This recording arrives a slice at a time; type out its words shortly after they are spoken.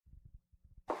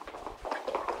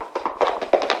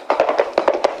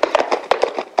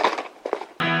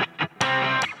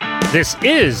This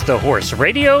is the Horse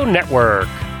Radio Network.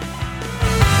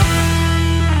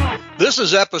 This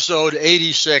is episode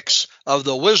 86 of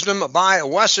the Wisdom by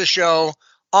Wessa show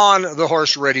on the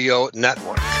Horse Radio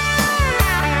Network.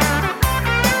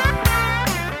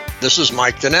 This is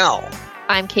Mike Donnell.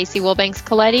 I'm Casey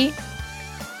Wilbanks-Coletti.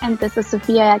 And this is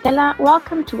Sophia Aguila.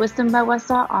 Welcome to Wisdom by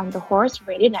Wessa on the Horse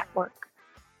Radio Network.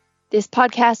 This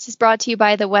podcast is brought to you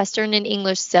by the Western and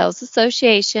English Sales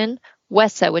Association,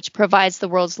 WESA, which provides the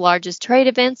world's largest trade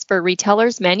events for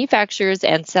retailers, manufacturers,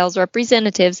 and sales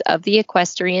representatives of the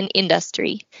equestrian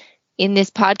industry. In this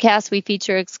podcast, we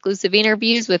feature exclusive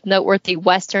interviews with noteworthy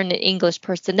Western and English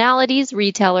personalities,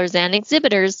 retailers, and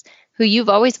exhibitors who you've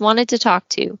always wanted to talk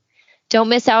to. Don't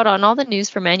miss out on all the news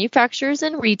for manufacturers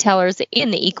and retailers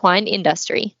in the equine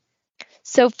industry.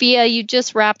 Sophia, you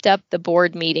just wrapped up the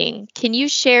board meeting. Can you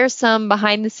share some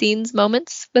behind-the-scenes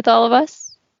moments with all of us?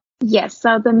 Yes,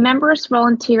 so the members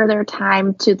volunteer their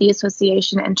time to the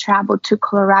association and travel to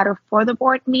Colorado for the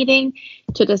board meeting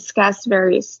to discuss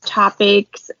various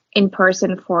topics in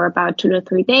person for about 2 to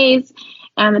 3 days.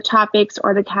 And the topics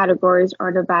or the categories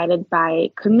are divided by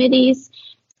committees.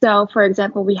 So, for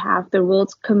example, we have the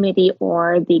rules committee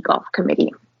or the golf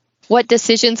committee. What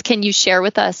decisions can you share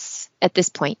with us at this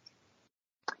point?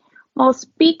 Well,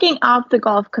 speaking of the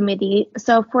golf committee,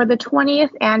 so for the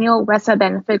 20th annual WESA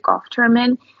Benefit Golf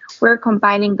Tournament, we're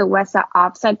combining the WESA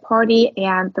Offside Party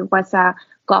and the WESA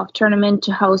Golf Tournament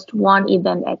to host one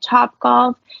event at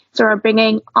Topgolf. So we're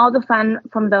bringing all the fun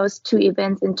from those two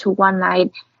events into one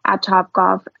night at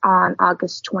Topgolf on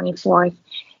August 24th.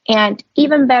 And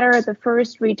even better, the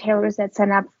first retailers that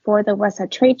sign up for the WESA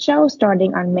trade show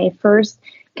starting on May 1st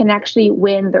can actually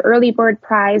win the early bird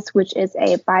prize, which is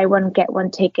a buy one, get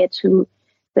one ticket to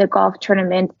the golf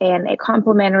tournament and a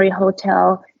complimentary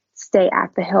hotel stay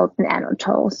at the Hilton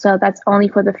Anatole. So that's only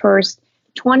for the first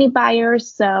 20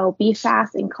 buyers. So be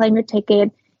fast and claim your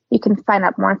ticket. You can find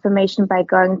out more information by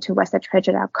going to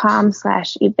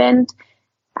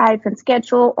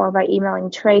wesatreasure.com/event-schedule or by emailing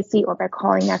Tracy or by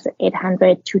calling us at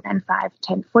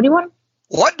 800-295-1041.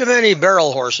 What do many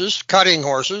barrel horses, cutting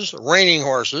horses, reining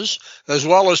horses, as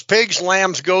well as pigs,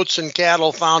 lambs, goats, and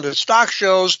cattle found at stock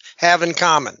shows have in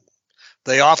common?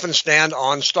 They often stand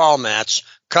on stall mats,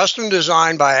 custom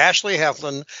designed by Ashley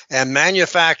Heflin and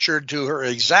manufactured to her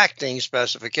exacting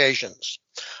specifications.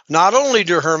 Not only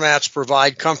do her mats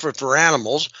provide comfort for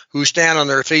animals who stand on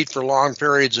their feet for long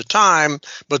periods of time,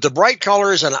 but the bright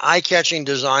colors and eye-catching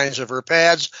designs of her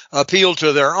pads appeal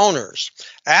to their owners.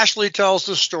 Ashley tells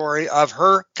the story of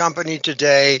her company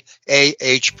today,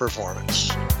 AH Performance.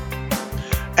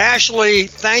 Ashley,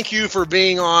 thank you for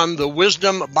being on the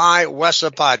Wisdom by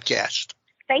Wessa podcast.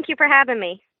 Thank you for having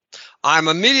me. I'm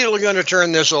immediately going to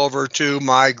turn this over to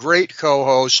my great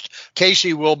co-host,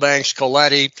 Casey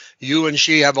Wilbanks-Coletti. You and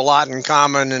she have a lot in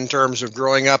common in terms of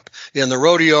growing up in the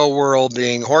rodeo world,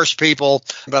 being horse people,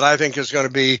 but I think it's going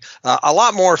to be a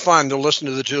lot more fun to listen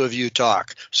to the two of you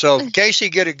talk. So, Casey,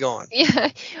 get it going. Yeah.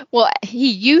 Well,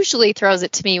 he usually throws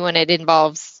it to me when it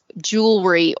involves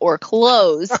jewelry or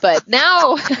clothes, but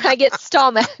now I get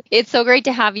stall mat. It's so great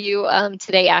to have you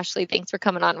today, Ashley. Thanks for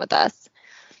coming on with us.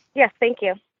 Yes, thank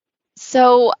you.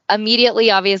 So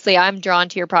immediately, obviously, I'm drawn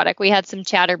to your product. We had some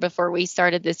chatter before we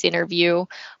started this interview.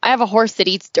 I have a horse that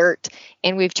eats dirt,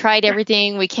 and we've tried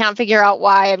everything. We can't figure out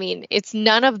why. I mean, it's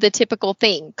none of the typical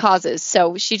thing causes.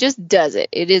 So she just does it.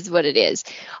 It is what it is,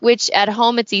 which at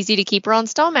home, it's easy to keep her on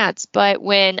stall mats. But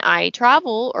when I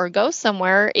travel or go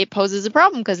somewhere, it poses a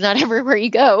problem because not everywhere you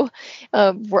go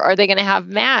are they going to have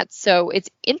mats. So it's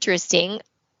interesting.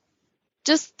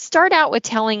 Just start out with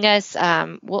telling us,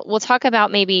 we'll talk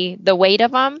about maybe the weight of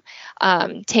them,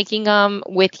 taking them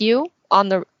with you on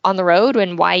the road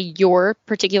and why your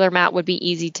particular mat would be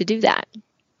easy to do that.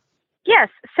 Yes.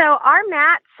 So our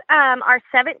mats are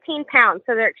 17 pounds,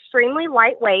 so they're extremely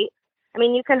lightweight. I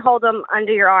mean, you can hold them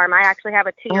under your arm. I actually have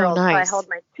a 2-year-old, nice. So I hold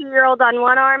my 2-year-old on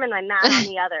one arm and my mat on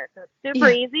the other. So it's super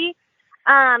easy.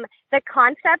 The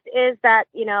concept is that,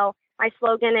 my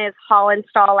slogan is haul and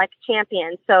stall like a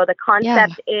champion. So the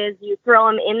concept is you throw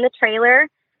them in the trailer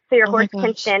so your horse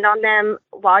can stand on them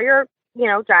while you're,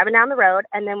 driving down the road.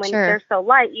 And then when they're so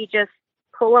light, you just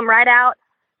pull them right out,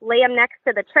 lay them next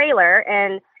to the trailer.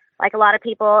 And like a lot of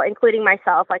people, including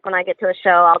myself, like when I get to a show,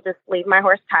 I'll just leave my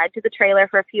horse tied to the trailer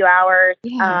for a few hours.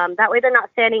 Yeah. That way they're not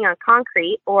standing on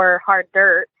concrete or hard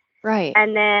dirt. Right.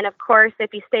 And then, of course,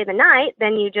 if you stay the night,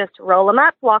 then you just roll them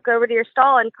up, walk over to your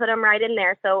stall and put them right in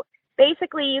there. So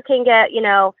basically, you can get,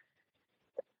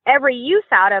 every use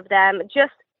out of them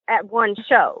just at one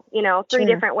show, 3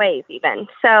 different ways even.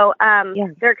 So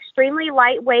they're extremely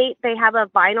lightweight. They have a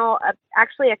vinyl,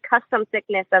 actually a custom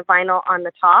thickness of vinyl on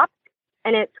the top.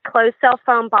 and it's closed cell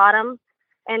foam bottom.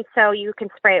 And so you can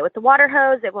spray it with the water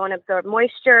hose. It won't absorb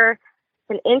moisture.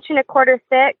 It's 1.25 inches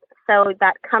thick, so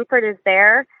that comfort is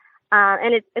there.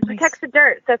 And it protects the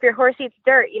dirt. So if your horse eats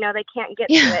dirt, they can't get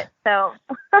to it. So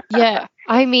yeah,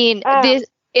 I mean,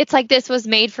 it's like this was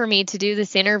made for me to do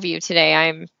this interview today.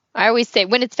 I always say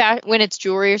when it's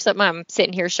jewelry or something, I'm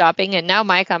sitting here shopping, and now,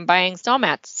 Mike, I'm buying stall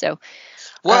mats. So.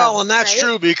 Well, and that's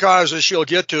true because, as you'll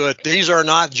get to it, these are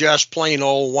not just plain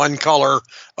old one color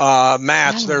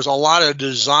mats. There's a lot of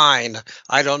design.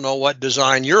 I don't know what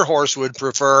design your horse would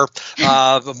prefer,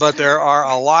 but there are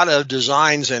a lot of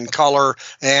designs and color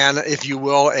and, if you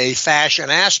will, a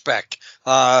fashion aspect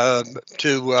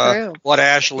to what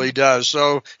Ashley does.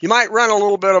 So you might run a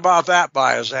little bit about that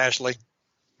by us, Ashley.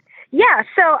 Yeah,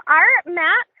 so our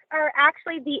mats are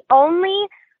actually the only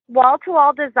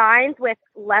wall-to-wall designs with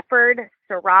leopard,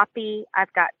 serape.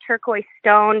 I've got turquoise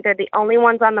stone. They're the only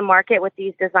ones on the market with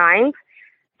these designs.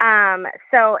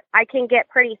 So I can get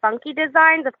pretty funky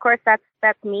designs. Of course,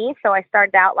 that's me. So I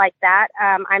started out like that.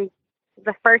 I'm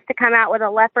the first to come out with a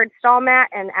leopard stall mat,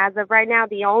 and as of right now,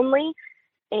 the only.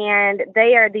 And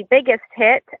they are the biggest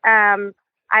hit.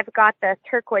 I've got the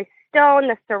turquoise stone,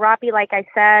 the serape, like I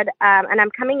said, and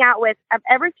I'm coming out with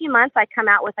every few months. I come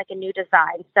out with like a new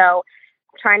design. So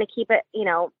trying to keep it,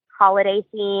 holiday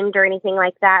themed or anything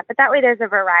like that. But that way there's a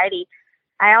variety.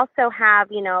 I also have,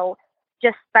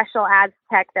 just special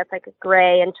Aztec that's like a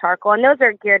gray and charcoal. And those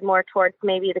are geared more towards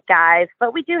maybe the guys.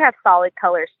 But we do have solid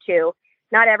colors too.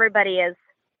 Not everybody is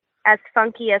as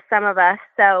funky as some of us.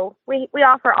 So we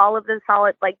offer all of the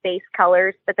solid like base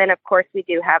colors. But then, of course, we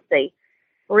do have the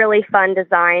really fun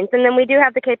designs. And then we do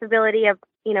have the capability of,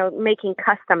 making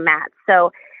custom mats.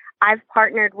 So I've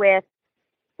partnered with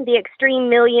the Extreme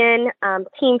Million,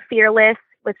 Team Fearless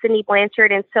with Cindy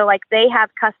Blanchard. And so like they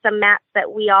have custom mats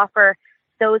that we offer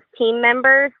those team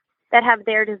members that have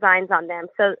their designs on them.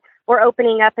 So we're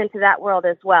opening up into that world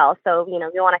as well. So, if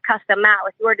you want a custom mat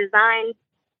with your design,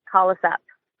 call us up.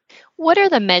 What are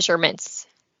the measurements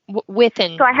width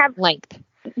and length?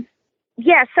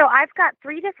 Yeah. So I've got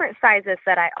 3 different sizes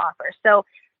that I offer. So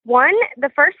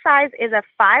the first size is a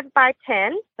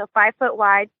 5x10, so 5 foot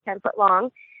wide, 10 foot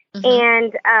long. Mm-hmm.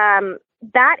 And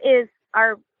that is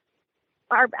our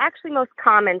actually most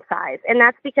common size. And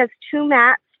that's because 2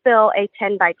 mats fill a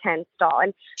 10x10 stall.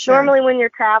 And normally when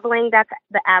you're traveling, that's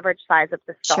the average size of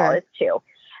the stall is 2.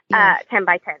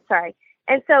 10x10, sorry.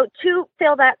 And so 2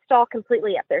 fill that stall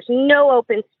completely up. There's no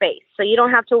open space. So you don't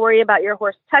have to worry about your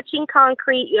horse touching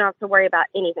concrete. You don't have to worry about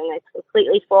anything. It's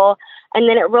completely full. And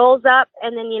then it rolls up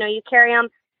and then, you carry them.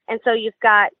 And so you've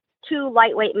got 2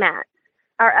 lightweight mats.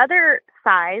 Our other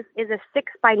size is a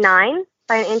 6x9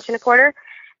 by 1.25 inches.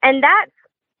 And that's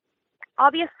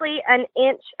obviously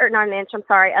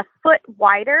a foot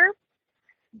wider,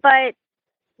 but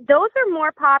those are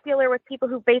more popular with people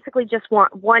who basically just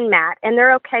want one mat and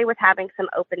they're okay with having some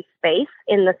open space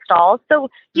in the stall. So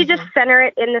you just center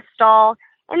it in the stall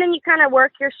and then you kind of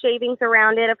work your shavings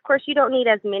around it. Of course, you don't need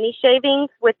as many shavings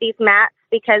with these mats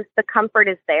because the comfort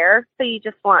is there. So you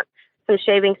just want some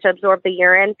shavings to absorb the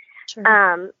urine. Sure.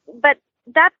 But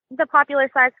that's the popular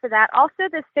size for that. Also,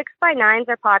 the 6x9s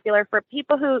are popular for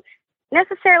people who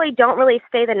necessarily don't really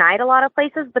stay the night a lot of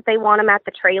places, but they want them at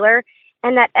the trailer.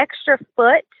 And that extra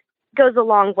foot goes a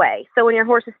long way. So when your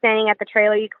horse is standing at the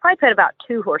trailer, you can probably put about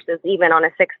 2 horses even on a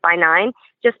 6x9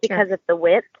 just because of the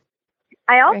width.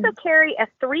 I also carry a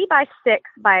 3x6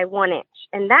 by 1 inch,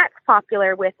 and that's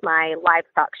popular with my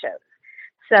livestock shows.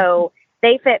 So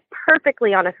they fit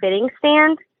perfectly on a fitting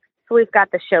stand. So we've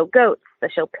got the show goats, the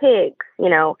show pigs,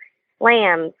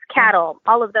 lambs, cattle,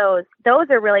 all of those. Those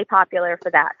are really popular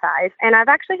for that size. And I've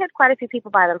actually had quite a few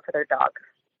people buy them for their dogs.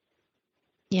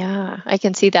 Yeah, I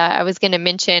can see that. I was going to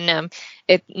mention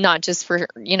it not just for,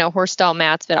 horse stall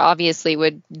mats, but obviously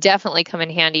would definitely come in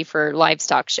handy for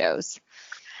livestock shows.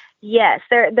 Yes,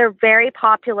 they're very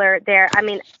popular there. I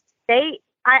mean,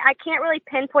 I can't really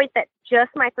pinpoint that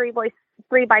just my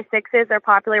 3x6s are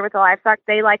popular with the livestock.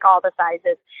 They like all the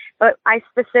sizes, but I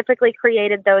specifically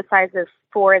created those sizes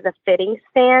for the fitting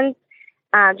stands,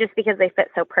 just because they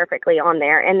fit so perfectly on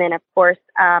there. And then of course,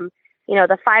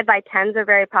 the 5x10s are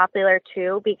very popular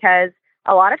too, because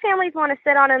a lot of families want to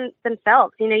sit on them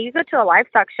themselves. You go to a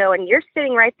livestock show and you're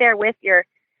sitting right there with your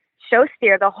show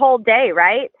steer the whole day,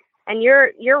 right? And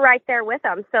you're right there with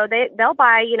them. So they'll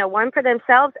buy, one for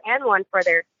themselves and one for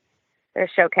their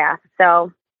show calf.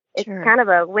 So it's kind of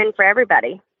a win for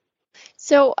everybody.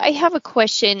 So I have a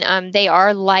question. They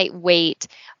are lightweight.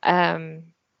 Do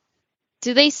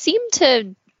they seem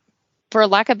to, for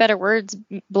lack of better words,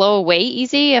 blow away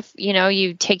easy if,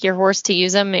 you take your horse to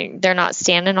use them and they're not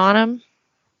standing on them?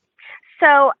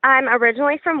 So I'm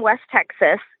originally from West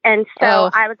Texas, and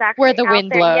so I was actually where the wind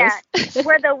blows. Yeah,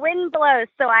 where the wind blows.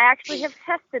 So I actually have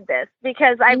tested this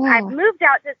because I've moved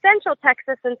out to Central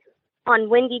Texas and on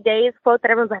windy days. Quote that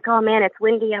everyone's like, "Oh man, it's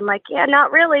windy." I'm like, "Yeah,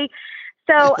 not really."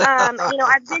 So I've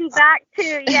been back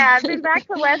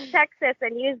to West Texas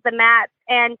and used the mats,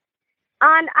 and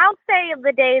I'll say of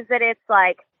the days that it's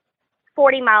like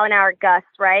 40-mile-an-hour gusts,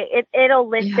 right? It'll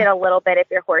lift it a little bit if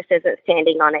your horse isn't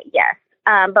standing on it. Yes.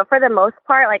 But for the most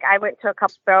part, like I went to a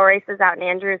couple trail races out in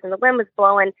Andrews and the wind was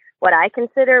blowing what I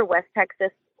consider West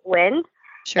Texas wind.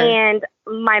 Sure. And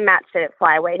my mats didn't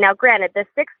fly away. Now, granted, the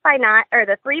 6x9 or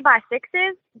the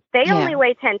 3x6s, they only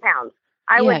weigh 10 pounds.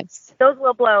 Those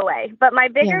will blow away. But my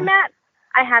bigger mats,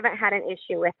 I haven't had an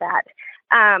issue with that.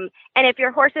 And if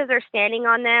your horses are standing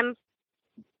on them,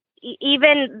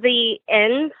 even the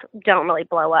ends don't really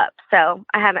blow up. So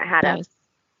I haven't had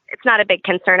it's not a big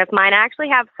concern of mine. I actually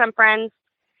have some friends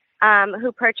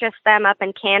who purchased them up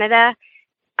in Canada.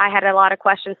 I had a lot of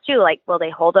questions too, like, will they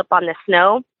hold up on the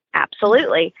snow?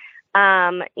 Absolutely.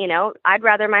 I'd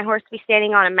rather my horse be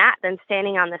standing on a mat than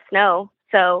standing on the snow.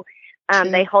 So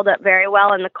they hold up very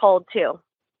well in the cold too.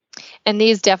 And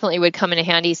these definitely would come in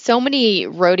handy. So many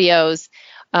rodeos,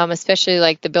 especially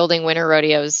like the building winter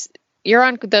rodeos, you're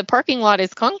on the parking lot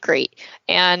is concrete,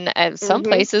 and at some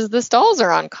places the stalls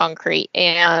are on concrete,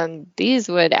 and these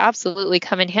would absolutely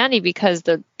come in handy because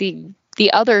the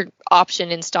other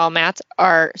option in stall mats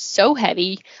are so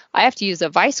heavy. I have to use a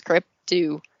vice grip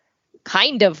to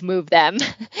kind of move them,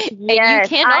 and you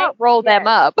cannot roll them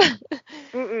up.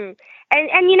 And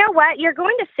you know what? You're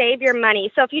going to save your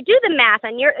money. So if you do the math,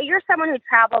 and you're someone who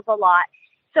travels a lot,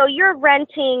 so you're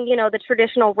renting, the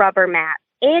traditional rubber mat,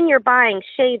 and you're buying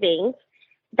shavings,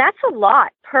 that's a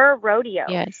lot per rodeo.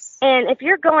 Yes. And if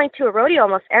you're going to a rodeo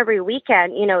almost every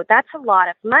weekend, that's a lot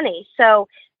of money. So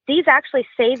these actually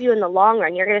save you in the long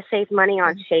run. You're going to save money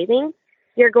on shaving.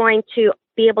 You're going to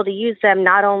be able to use them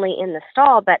not only in the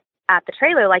stall, but at the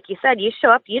trailer. Like you said, you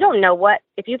show up, you don't know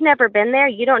if you've never been there,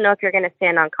 you don't know if you're going to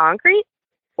stand on concrete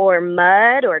or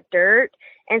mud or dirt.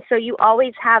 And so you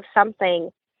always have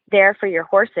something there for your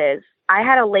horses. I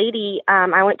had a lady,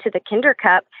 I went to the Kinder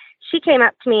Cup. She came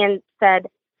up to me and said,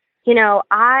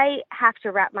 I have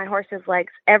to wrap my horse's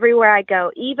legs everywhere I go,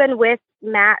 even with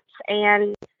mats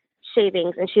and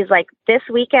shavings. And she's like, this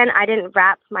weekend, I didn't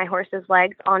wrap my horse's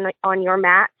legs on your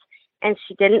mats. And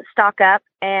she didn't stock up,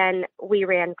 and we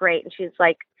ran great. And she's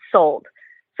like, sold.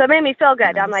 So it made me feel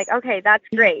good. Nice. I'm like, okay, that's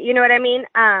great. You know what I mean?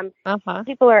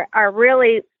 People are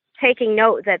really taking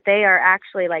note that they are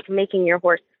actually like making your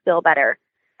horse feel better.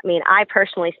 I mean, I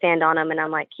personally stand on them and I'm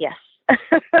like, yes,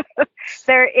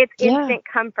 it's instant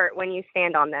comfort when you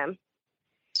stand on them.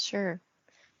 Sure.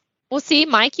 Well, see,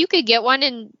 Mike, you could get one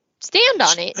and stand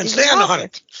on it. And stand on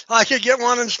it. I could get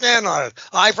one and stand on it.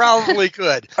 I probably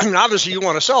could. I mean, obviously, you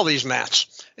want to sell these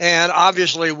mats. And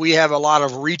obviously, we have a lot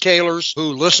of retailers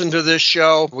who listen to this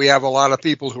show. We have a lot of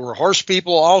people who are horse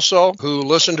people also who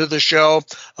listen to the show.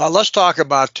 Let's talk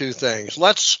about two things.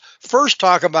 Let's first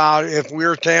talk about if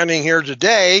we're standing here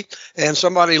today and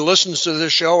somebody listens to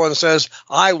this show and says,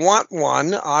 I want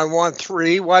one, I want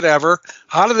three, whatever.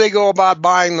 How do they go about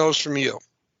buying those from you?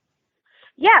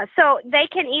 Yeah, so they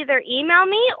can either email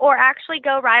me or actually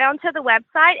go right onto the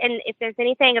website. And if there's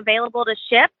anything available to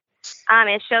ship,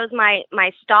 it shows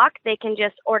my stock. They can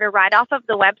just order right off of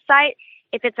the website.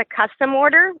 If it's a custom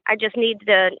order, I just need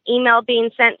the email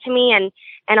being sent to me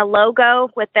and a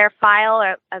logo with their file,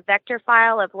 or a vector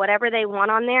file of whatever they want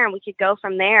on there, and we could go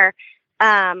from there.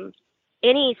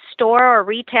 Any store or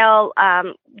retail,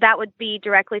 that would be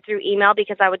directly through email,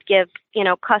 because I would give,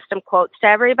 custom quotes to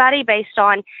everybody based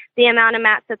on the amount of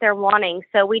mats that they're wanting.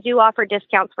 So we do offer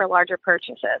discounts for larger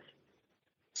purchases.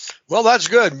 Well, that's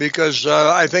good, because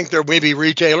I think there may be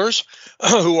retailers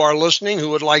who are listening who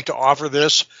would like to offer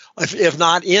this, if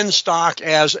not in stock,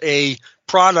 as a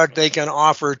product they can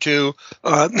offer to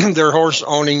their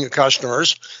horse-owning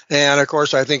customers. And, of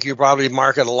course, I think you probably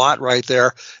market a lot right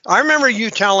there. I remember you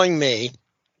telling me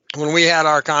when we had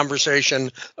our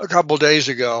conversation a couple days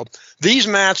ago, these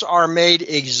mats are made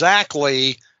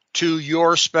exactly to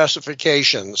your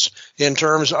specifications in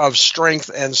terms of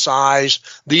strength and size.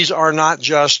 These are not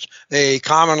just a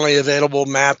commonly available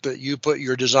mat that you put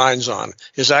your designs on.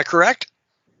 Is that correct?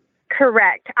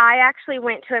 Correct. I actually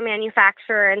went to a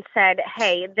manufacturer and said,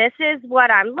 hey, this is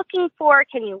what I'm looking for.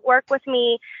 Can you work with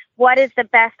me? What is the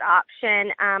best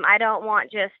option? I don't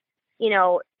want just,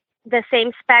 the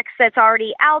same specs that's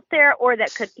already out there or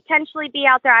that could potentially be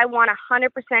out there. I want 100%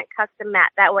 custom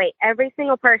mat. That way, every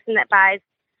single person that buys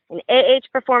an AH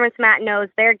Performance mat knows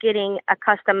they're getting a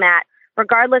custom mat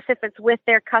regardless if it's with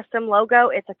their custom logo,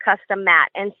 it's a custom mat.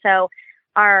 And so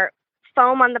our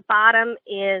foam on the bottom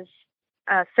is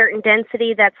a certain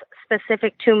density that's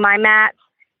specific to my mats.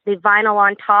 The vinyl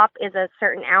on top is a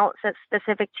certain ounce that's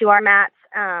specific to our mats.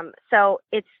 So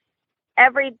it's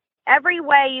every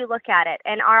way you look at it.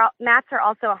 And our mats are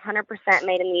also 100%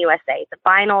 made in the USA. The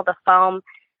vinyl, the foam,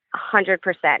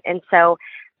 100%. And so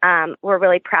we're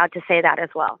really proud to say that as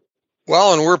well.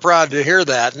 Well, and we're proud to hear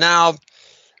that. Now,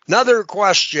 another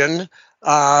question that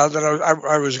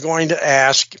I was going to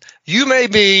ask. You may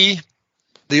be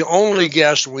the only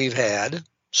guest we've had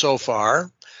so far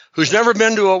who's never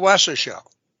been to a WESA show,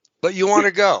 but you want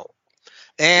to go.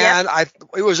 And yep.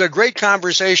 It was a great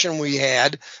conversation we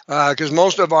had because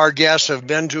most of our guests have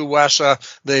been to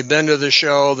WESA. They've been to the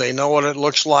show. They know what it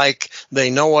looks like. They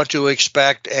know what to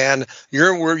expect. And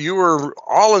you were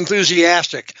all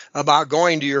enthusiastic about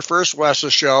going to your first WESA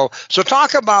show. So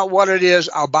talk about what it is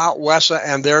about WESA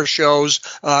and their shows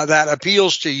that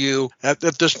appeals to you at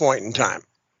this point in time.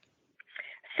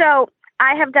 So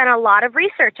I have done a lot of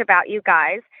research about you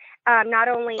guys. Not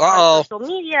only on social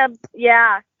media,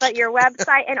 but your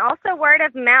website and also word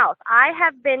of mouth. I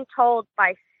have been told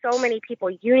by so many people,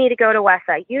 you need to go to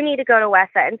WESA. You need to go to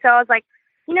WESA. And so I was like,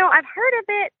 I've heard of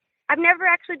it. I've never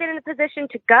actually been in a position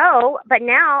to go, but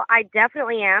now I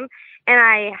definitely am. And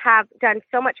I have done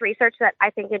so much research that I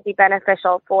think it'd be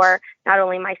beneficial for not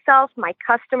only myself, my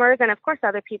customers, and of course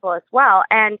other people as well.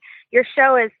 And your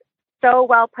show is so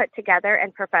well put together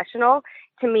and professional.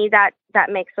 To me, that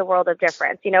makes a world of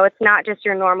difference. It's not just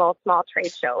your normal small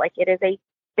trade show. Like, it is a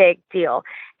big deal.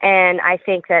 And I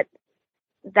think that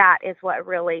is what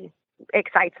really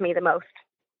excites me the most.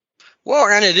 Well,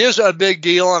 and it is a big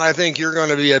deal, and I think you're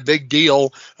going to be a big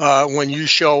deal when you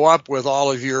show up with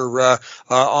all of your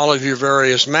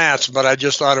various mats. But I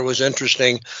just thought it was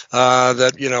interesting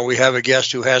that we have a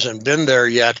guest who hasn't been there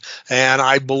yet, and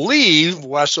I believe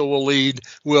WESA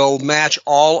will match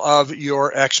all of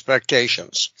your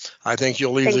expectations. I think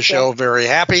you'll leave the show very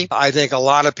happy. I think a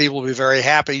lot of people will be very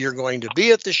happy you're going to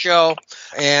be at the show,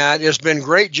 and it's been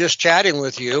great just chatting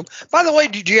with you. By the way,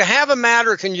 do you have a mat,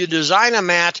 or can you design a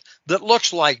mat that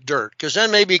looks like dirt? Because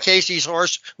then maybe Casey's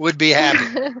horse would be happy.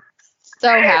 So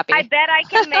happy. I bet I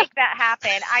can make that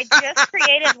happen. I just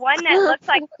created one that looks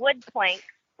like wood planks,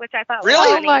 which I thought was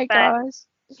funny. Oh my gosh.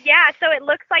 Yeah, so it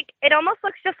almost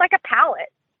looks just like a pallet.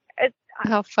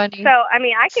 How funny. So,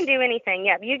 I can do anything.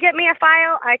 Yeah, if you get me a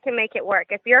file, I can make it work.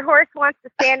 If your horse wants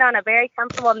to stand on a very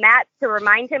comfortable mat to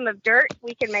remind him of dirt,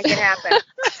 we can make it happen.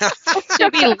 She'll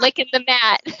be licking the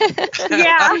mat.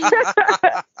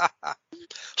 Yeah.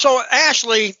 So,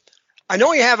 Ashley, I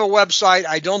know you have a website.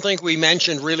 I don't think we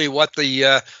mentioned really what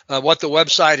the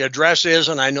website address is,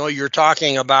 and I know you're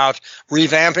talking about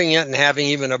revamping it and having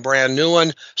even a brand new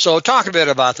one. So talk a bit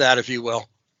about that, if you will.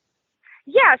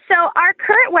 Yeah, so our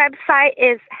current website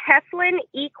is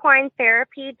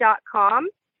HeslinEquineTherapy.com.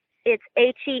 It's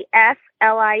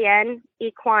HESLIN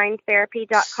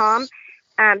equinetherapy.com.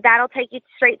 That'll take you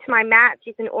straight to my mats.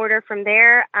 You can order from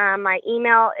there. My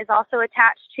email is also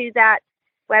attached to that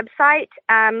website.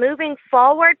 Moving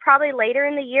forward, probably later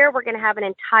in the year, we're going to have an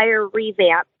entire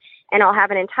revamp, and I'll have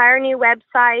an entire new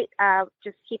website.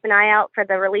 Just keep an eye out for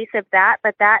the release of that,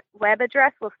 but that web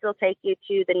address will still take you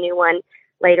to the new one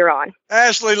later on.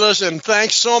 Ashley, listen,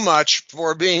 thanks so much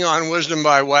for being on Wisdom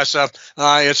by WESA.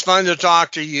 It's fun to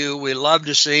talk to you. We love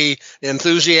to see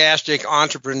enthusiastic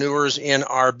entrepreneurs in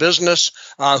our business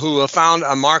who have found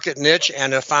a market niche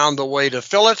and have found the way to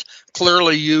fill it.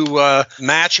 Clearly, you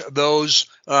match those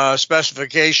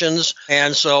specifications,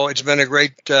 and so it's been a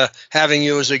great having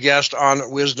you as a guest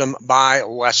on Wisdom by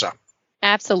WESA.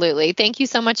 Absolutely. Thank you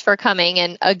so much for coming.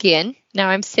 And again, now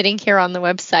I'm sitting here on the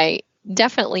website.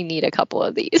 Definitely need a couple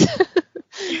of these.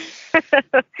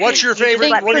 What's your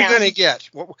favorite? What are you going to get?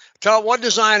 What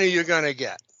design are you going to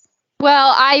get?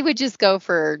 Well, I would just go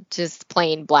for just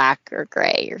plain black or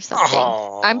gray or something.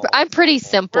 Oh. I'm pretty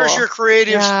simple. Where's your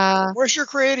creative? Yeah. Where's your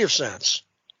creative sense?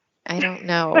 I don't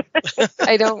know.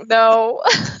 I don't know.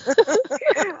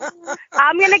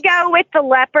 I'm going to go with the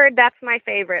leopard. That's my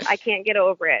favorite. I can't get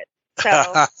over it.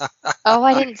 So. Oh,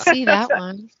 I didn't see that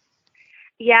one.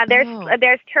 Yeah,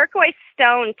 there's turquoise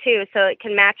stone too, so it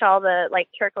can match all the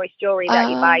turquoise jewelry that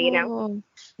you buy,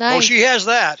 Nice. Oh, she has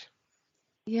that.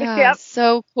 Yeah, yep.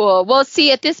 So cool. Well,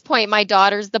 see, at this point, my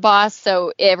daughter's the boss,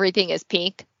 so everything is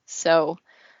pink. So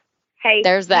Hey,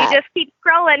 there's that. You just keep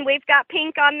scrolling. We've got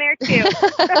pink on there too.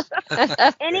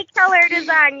 Any color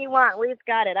design you want, we've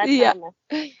got it. I promise.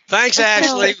 Thanks,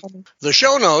 Ashley. The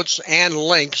show notes and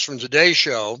links from today's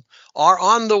show are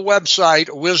on the website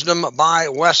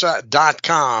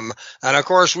wisdombywesa.com. And of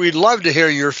course, we'd love to hear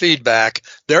your feedback.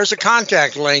 There's a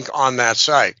contact link on that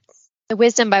site. The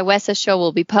Wisdom by Wesa show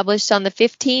will be published on the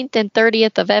 15th and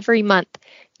 30th of every month.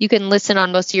 You can listen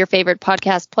on most of your favorite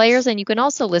podcast players, and you can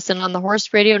also listen on the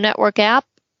Horse Radio Network app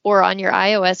or on your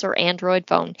iOS or Android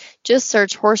phone. Just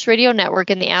search Horse Radio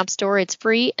Network in the App Store. It's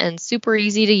free and super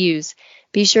easy to use.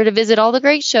 Be sure to visit all the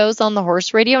great shows on the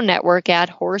Horse Radio Network at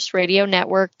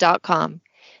horseradionetwork.com.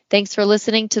 Thanks for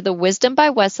listening to the Wisdom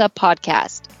by Wesa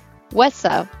podcast.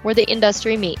 Wesa, where the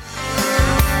industry meets.